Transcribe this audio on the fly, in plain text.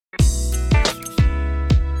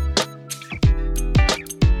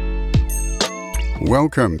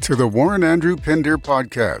Welcome to the Warren Andrew Pinder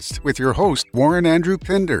podcast with your host, Warren Andrew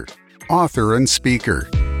Pinder, author and speaker.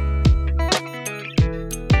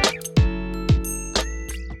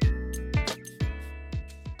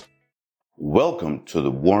 Welcome to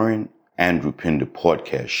the Warren Andrew Pinder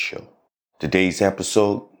podcast show. Today's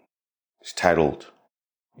episode is titled,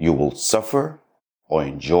 You Will Suffer or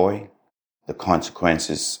Enjoy the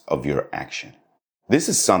Consequences of Your Action. This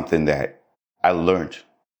is something that I learned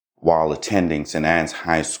while attending St. Anne's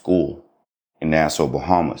High School in Nassau,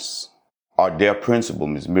 Bahamas. Our dear principal,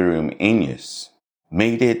 Ms. Miriam Enyas,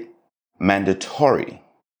 made it mandatory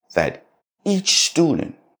that each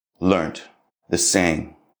student learned the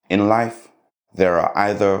saying, in life, there are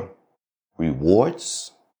either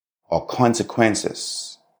rewards or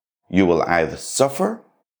consequences. You will either suffer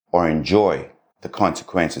or enjoy the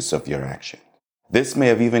consequences of your action. This may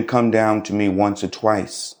have even come down to me once or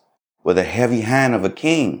twice with a heavy hand of a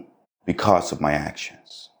king because of my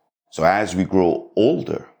actions. So as we grow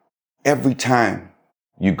older, every time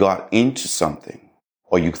you got into something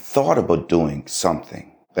or you thought about doing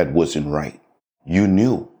something that wasn't right, you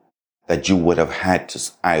knew that you would have had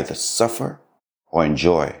to either suffer or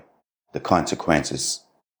enjoy the consequences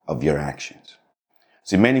of your actions.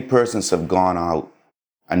 See, many persons have gone out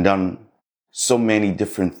and done so many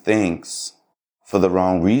different things for the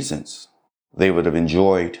wrong reasons. They would have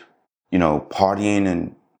enjoyed, partying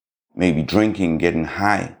and maybe drinking, getting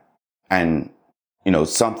high, and,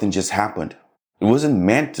 something just happened. It wasn't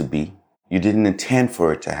meant to be. You didn't intend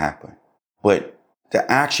for it to happen. But the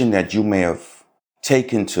action that you may have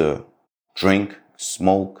taken to drink,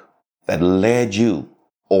 smoke, that led you,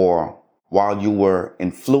 or while you were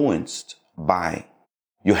influenced by,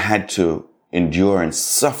 you had to endure and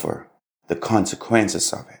suffer the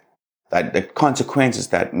consequences of it. That the consequences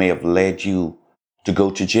that may have led you to go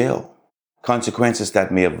to jail. Consequences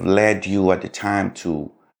that may have led you at the time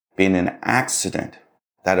to be in an accident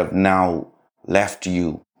that have now left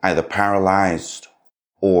you either paralyzed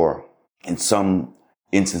or in some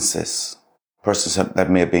instances, persons that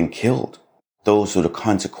may have been killed. Those are the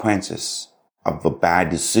consequences of a bad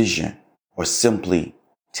decision or simply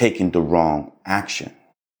taking the wrong action.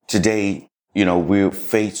 Today, we're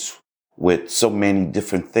faced with so many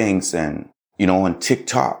different things and, on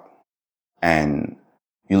TikTok, and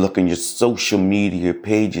you look in your social media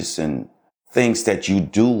pages and things that you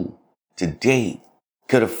do today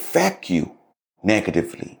could affect you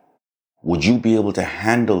negatively. Would you be able to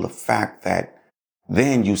handle the fact that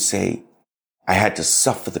then you say, I had to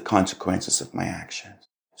suffer the consequences of my actions?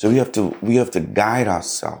 So we have to guide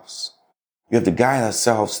ourselves. We have to guide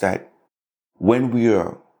ourselves that when we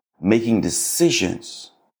are making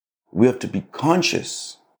decisions, we have to be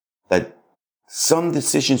conscious that some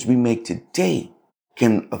decisions we make today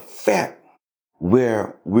can affect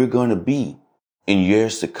where we're going to be in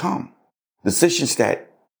years to come. Decisions that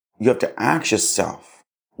you have to ask yourself,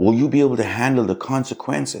 will you be able to handle the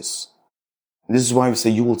consequences? This is why we say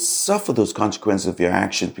you will suffer those consequences of your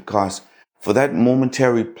actions, because for that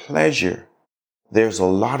momentary pleasure, there's a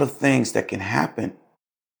lot of things that can happen.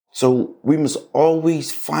 So we must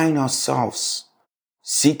always find ourselves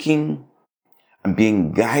seeking and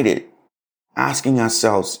being guided, asking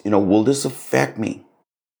ourselves, will this affect me?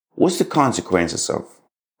 What's the consequences of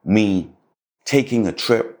me taking a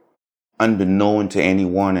trip unbeknown to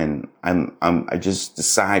anyone, and I just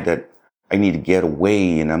decide that I need to get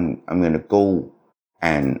away, and I'm going to go,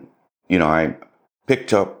 and I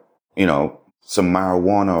picked up some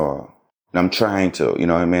marijuana, and I'm trying to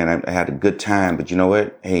I had a good time, but you know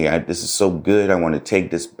what? Hey, this is so good. I want to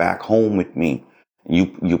take this back home with me. And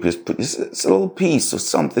you just put this, it's a little piece of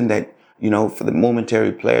something that for the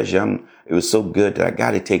momentary pleasure. It was so good that I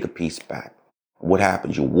got to take a piece back. What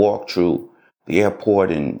happens? You walk through the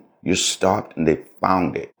airport and you're stopped and they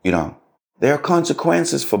found it. There are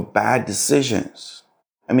consequences for bad decisions.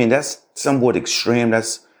 That's somewhat extreme.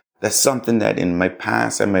 That's something that in my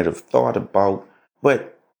past I might have thought about,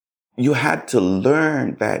 but you had to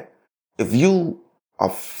learn that if you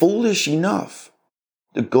are foolish enough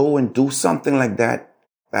to go and do something like that,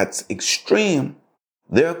 that's extreme,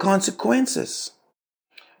 there are consequences.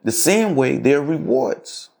 The same way there are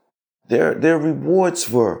rewards. There are rewards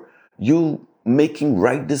for you making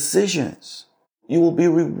right decisions. You will be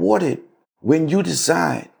rewarded when you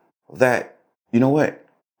decide that,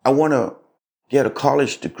 I want to get a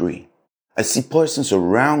college degree. I see persons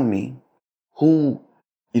around me who,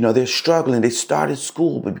 they're struggling. They started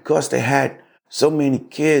school, but because they had so many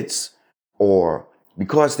kids, or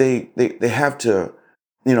because they have to,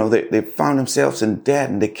 they found themselves in debt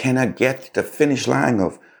and they cannot get to the finish line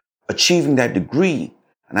of achieving that degree.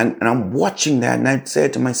 And I'm watching that, and I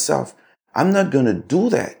said to myself, I'm not going to do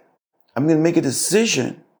that. I'm going to make a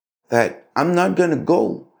decision that I'm not going to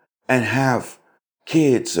go and have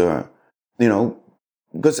kids or,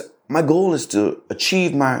 because my goal is to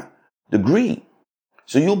achieve my degree.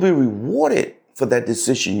 So you'll be rewarded for that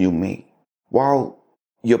decision you made. While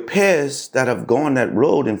your peers that have gone that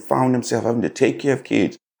road and found themselves having to take care of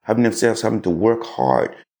kids, having to work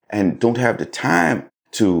hard and don't have the time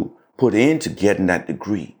to put into getting that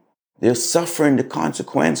degree, they're suffering the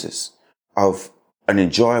consequences of an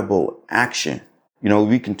enjoyable action.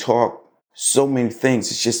 We can talk so many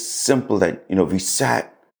things. It's just simple that, we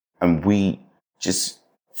sat and we just,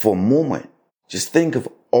 for a moment, just think of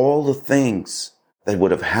all the things that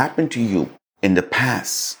would have happened to you in the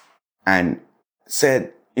past and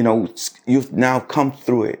said, you've now come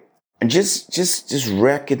through it. And just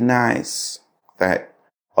recognize that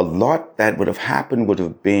a lot that would have happened would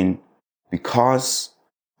have been because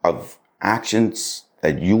of actions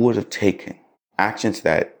that you would have taken, actions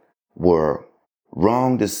that were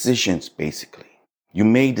wrong decisions, basically. You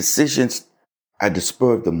made decisions at the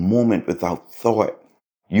spur of the moment without thought.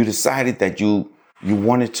 You decided that you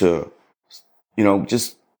wanted to,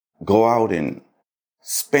 just go out and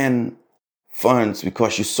spend funds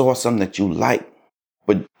because you saw something that you liked,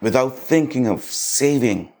 but without thinking of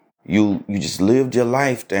saving. You just lived your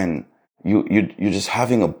life and you're just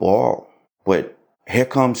having a ball. But here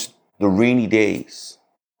comes the rainy days,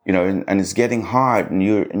 and it's getting hard, and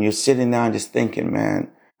you're sitting down just thinking, man,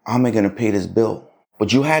 how am I going to pay this bill?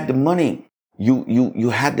 But you had the money. You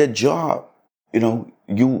had that job. You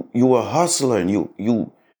were a hustler, and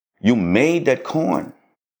you made that coin.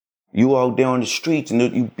 You out there on the streets and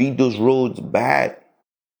you beat those roads bad.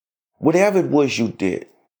 Whatever it was you did,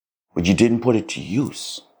 but you didn't put it to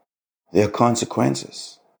use. There are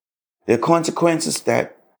consequences. There are consequences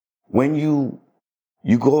that when you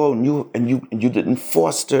go out and you didn't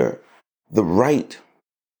foster the right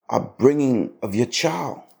upbringing of your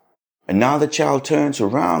child. And now the child turns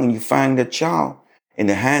around and you find that child in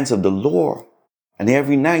the hands of the Lord. And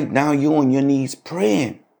every night now you're on your knees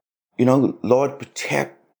praying, Lord,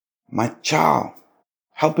 protect my child.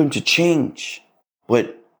 Help him to change.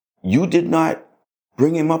 But you did not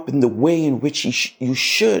bring him up in the way in which you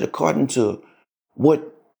should, according to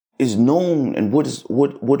what is known and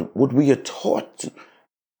what we are taught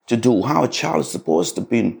to do, how a child is supposed to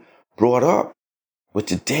be brought up. But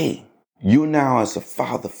today, you now as a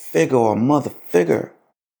father figure or a mother figure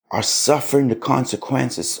are suffering the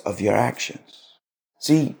consequences of your actions.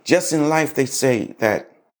 See, just in life they say that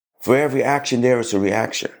for every action there is a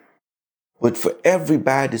reaction. But for every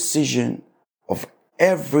bad decision of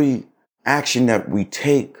every action that we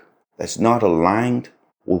take that's not aligned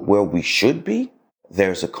with where we should be,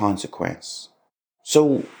 there's a consequence.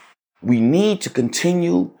 So we need to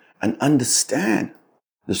continue and understand.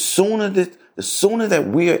 The sooner that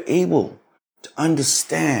we are able to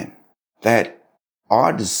understand that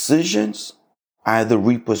our decisions either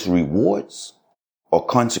reap us rewards or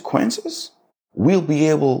consequences, we'll be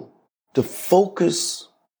able to focus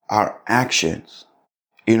our actions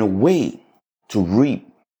in a way to reap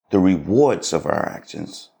the rewards of our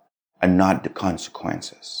actions and not the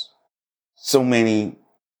consequences. So many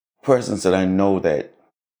persons that I know that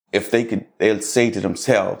if they could, they'll say to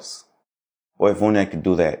themselves, well, if only I could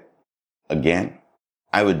do that again,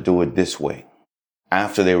 I would do it this way.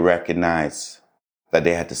 After they recognize that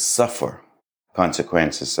they had to suffer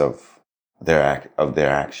consequences of their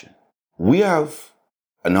action. We have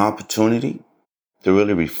an opportunity to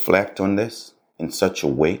really reflect on this in such a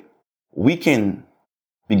way. We can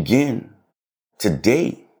begin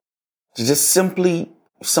today to just simply,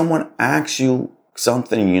 if someone asks you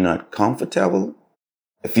something you're not comfortable,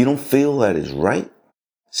 if you don't feel that is right,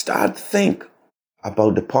 start to think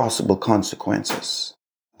about the possible consequences.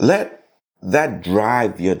 Let that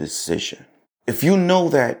drive your decision. If you know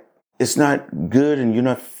that it's not good and you're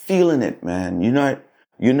not feeling it, man, you're not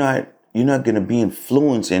going to be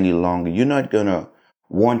influenced any longer. You're not going to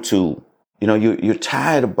want to, you're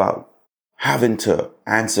tired about having to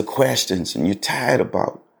answer questions, and you're tired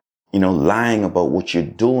about, lying about what you're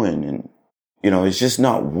doing, and, it's just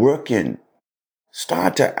not working.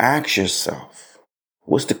 Start to ask yourself,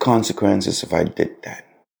 what's the consequences if I did that?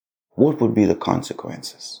 What would be the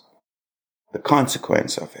consequences? The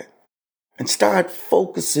consequence of it. And start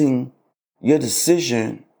focusing your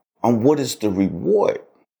decision on what is the reward.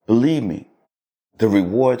 Believe me, the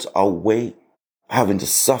rewards outweigh having to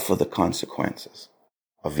suffer the consequences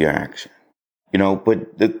of your action.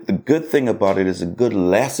 But the good thing about it is a good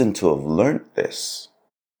lesson to have learned this.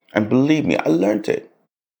 And believe me, I learned it.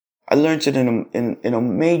 I learned it in a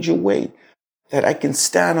major way, that I can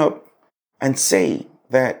stand up and say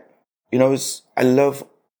that, I love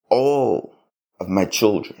all of my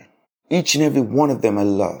children. Each and every one of them I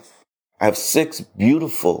love. I have 6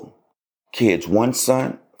 beautiful kids, 1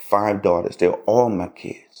 son, 5 daughters. They're all my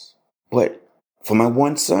kids. But for my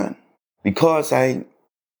 1 son, because I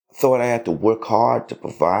thought I had to work hard to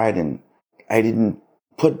provide, and I didn't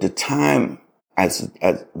put the time as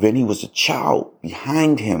when he was a child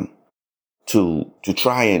behind him to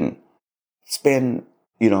try and spend,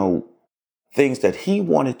 things that he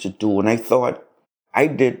wanted to do. And I thought I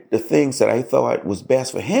did the things that I thought was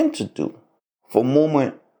best for him to do. For a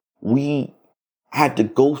moment, we had to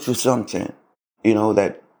go through something,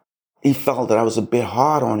 that he felt that I was a bit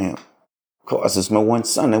hard on him. Of course, it's my 1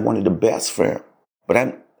 son. I wanted the best for him.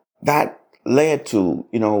 But that led to,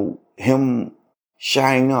 him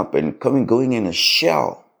shying up and going in a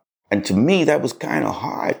shell. And to me, that was kind of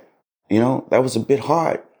hard. That was a bit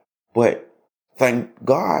hard. But thank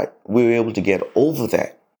God we were able to get over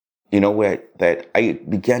that, where that I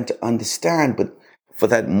began to understand. But for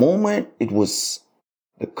that moment, it was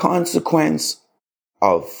the consequence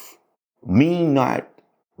of me not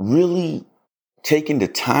really taking the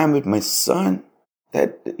time with my son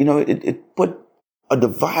that, it put a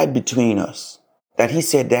divide between us. That he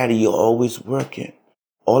said, Daddy, you're always working.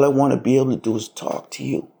 All I want to be able to do is talk to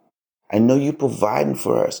you. I know you're providing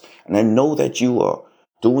for us, and I know that you are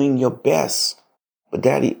doing your best. But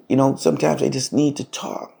Daddy, sometimes I just need to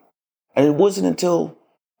talk. And it wasn't until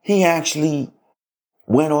he actually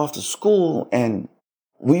went off to school and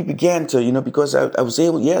we began to, because I was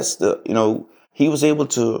able, he was able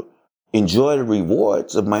to enjoy the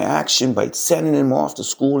rewards of my action by sending him off to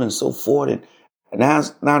school and so forth. And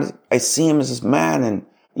now I see him as this man, and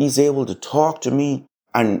he's able to talk to me.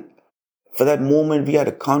 And for that moment, we had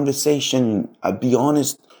a conversation. I'll be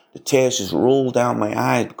honest, the tears just rolled down my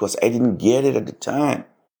eyes because I didn't get it at the time.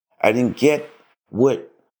 I didn't get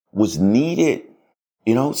what was needed,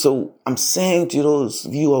 So I'm saying to those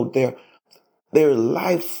of you out there, there are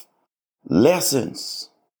life lessons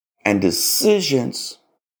and decisions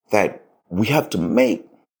that we have to make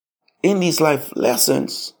in these life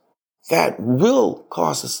lessons that will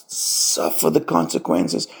cause us to suffer the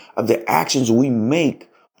consequences of the actions we make,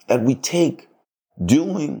 that we take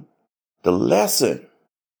doing the lesson.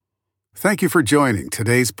 Thank you for joining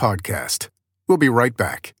today's podcast. We'll be right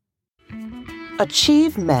back.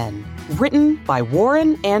 Achieve Men, written by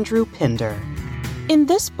Warren Andrew Pinder. In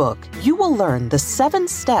this book, you will learn the 7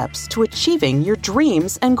 steps to achieving your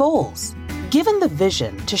dreams and goals. Given the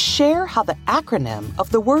vision to share how the acronym of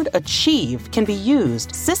the word achieve can be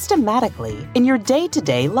used systematically in your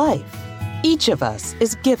day-to-day life. Each of us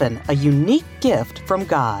is given a unique gift from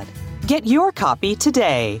God. Get your copy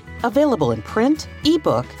today. Available in print,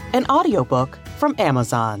 ebook, and audiobook from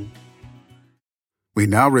Amazon. We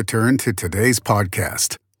now return to today's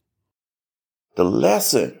podcast. The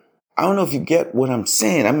lesson. I don't know if you get what I'm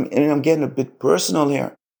saying. I'm getting a bit personal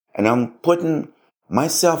here. And I'm putting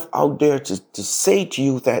myself out there to say to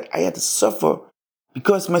you that I had to suffer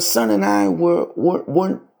because my son and I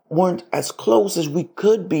weren't as close as we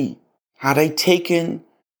could be. Had I taken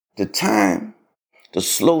the time to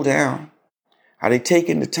slow down, had I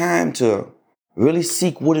taken the time to really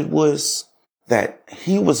seek what it was that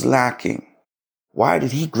he was lacking, why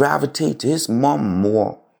did he gravitate to his mom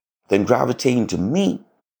more than gravitating to me?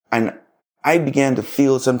 And I began to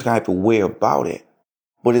feel some type of way about it.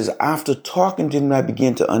 But as after talking to him, I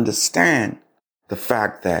began to understand the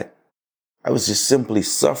fact that I was just simply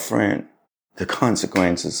suffering the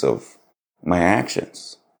consequences of my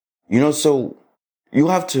actions. So you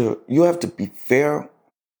have to be fair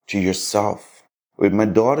to yourself. With my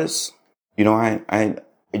daughters, I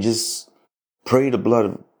just pray the blood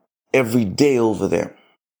of every day over them.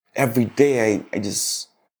 Every day I just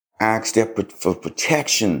ask for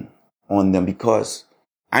protection on them because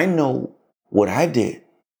I know what I did.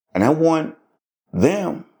 And I want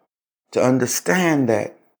them to understand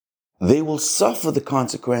that they will suffer the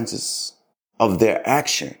consequences of their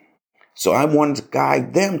action. So I want to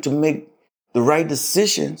guide them to make the right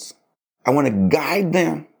decisions. I want to guide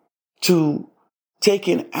them to take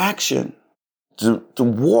an action, to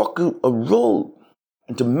walk a road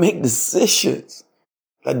and to make decisions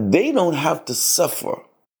that they don't have to suffer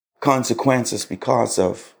consequences because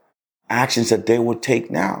of actions that they will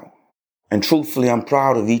take now. And truthfully, I'm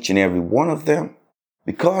proud of each and every one of them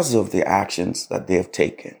because of the actions that they have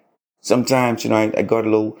taken. Sometimes, I got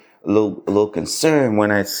a little concerned when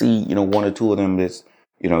I see, 1 or 2 of them that's,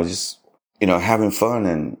 just, having fun.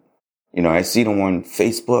 And, I see them on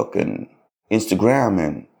Facebook and Instagram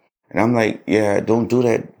and I'm like, yeah, don't do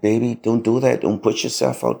that, baby. Don't do that. Don't put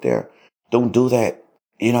yourself out there. Don't do that.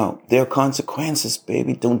 there are consequences,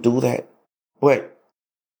 baby. Don't do that. But,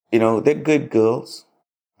 they're good girls.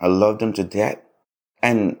 I love them to death.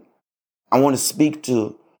 And I want to speak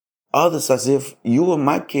to others as if you were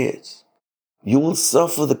my kids. You will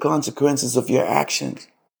suffer the consequences of your actions.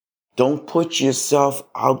 Don't put yourself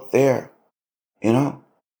out there.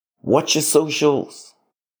 Watch your socials.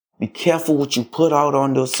 Be careful what you put out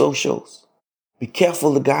on those socials. Be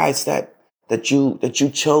careful the guys that you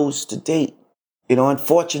chose to date.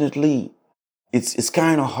 Unfortunately, it's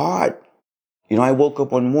kind of hard. I woke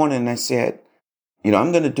up one morning and I said,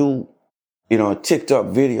 I'm going to do, a TikTok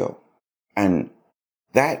video. And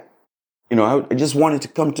that, I just wanted to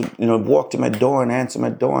come to, walk to my door and answer my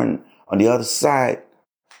door. And on the other side,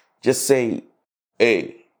 just say,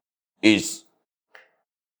 hey, is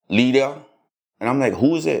Leader? And I'm like,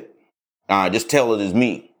 who is it? Just tell it it's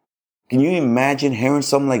me. Can you imagine hearing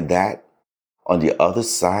something like that on the other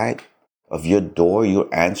side of your door?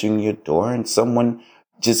 You're answering your door and someone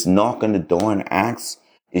just knock on the door and asks,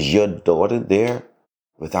 is your daughter there?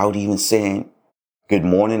 Without even saying, good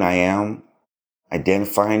morning, I am,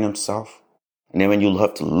 identifying himself. And then when you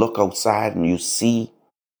have to look outside and you see,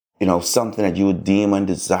 something that you would deem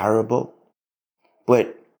undesirable.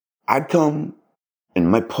 But I come in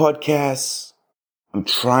my podcast, I'm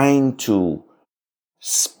trying to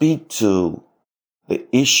speak to the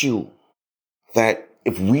issue that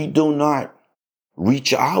if we do not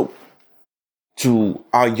reach out to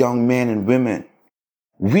our young men and women,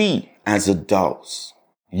 we as adults,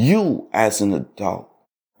 you as an adult,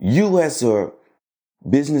 you as a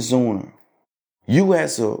business owner, you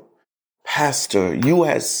as a pastor, you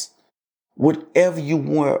as whatever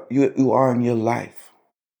you are in your life,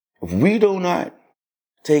 if we do not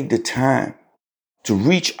take the time to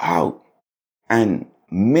reach out and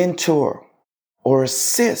mentor or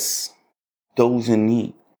assist those in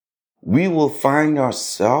need, we will find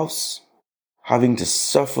ourselves having to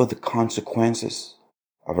suffer the consequences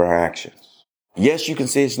of our actions. Yes, you can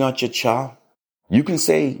say it's not your child. You can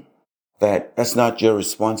say that that's not your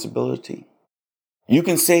responsibility. You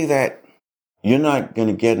can say that you're not going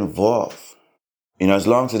to get involved, as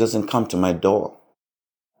long as it doesn't come to my door.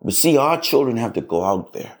 But see, our children have to go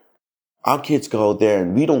out there. Our kids go out there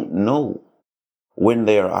and we don't know when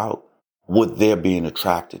they're out what they're being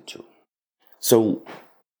attracted to. So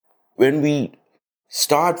when we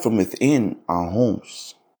start from within our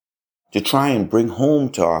homes to try and bring home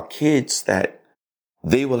to our kids that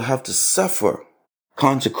they will have to suffer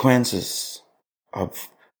consequences of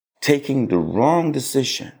taking the wrong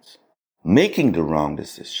decisions, making the wrong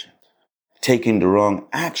decisions, taking the wrong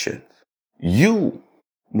actions, you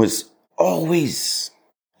must always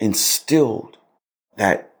instill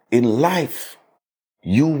that in life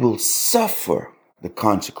you will suffer the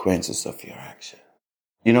consequences of your action.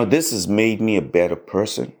 This has made me a better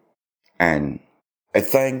person. And I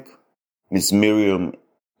thank Ms. Miriam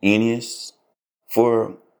Eneas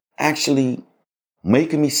for actually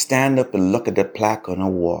making me stand up and look at that plaque on a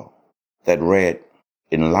wall that read,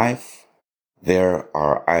 in life, there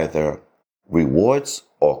are either rewards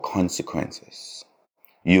or consequences.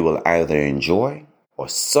 You will either enjoy or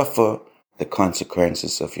suffer the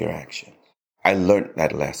consequences of your actions. I learned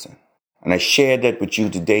that lesson. And I shared that with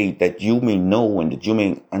you today that you may know and that you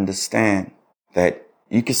may understand that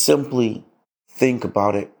you can simply think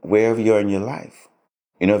about it wherever you are in your life.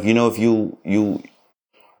 If you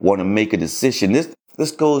want to make a decision,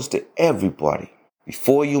 this goes to everybody.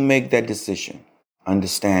 Before you make that decision,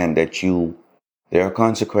 understand that there are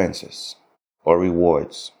consequences or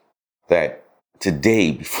rewards that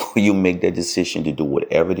today, before you make that decision to do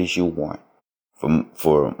whatever it is you want,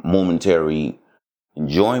 for momentary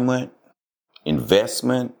enjoyment,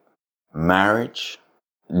 investment, marriage,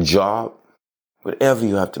 job, whatever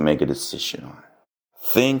you have to make a decision on,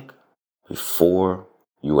 think before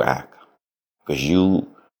you act, because your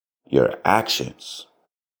actions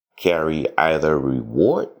carry either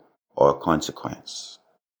reward or consequence.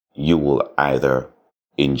 You will either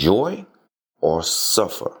enjoy or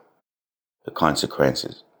suffer the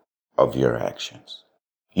consequences of your actions.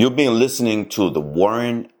 You've been listening to the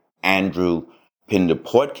Warren Andrew Pinder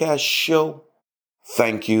podcast show.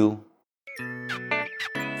 Thank you.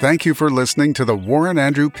 Thank you for listening to the Warren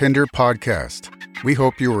Andrew Pinder podcast. We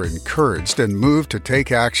hope you were encouraged and moved to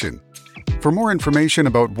take action. For more information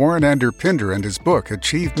about Warren Andrew Pinder and his book,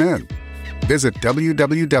 Achieve Men, visit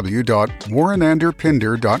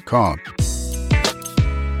www.warrenandrewpinder.com.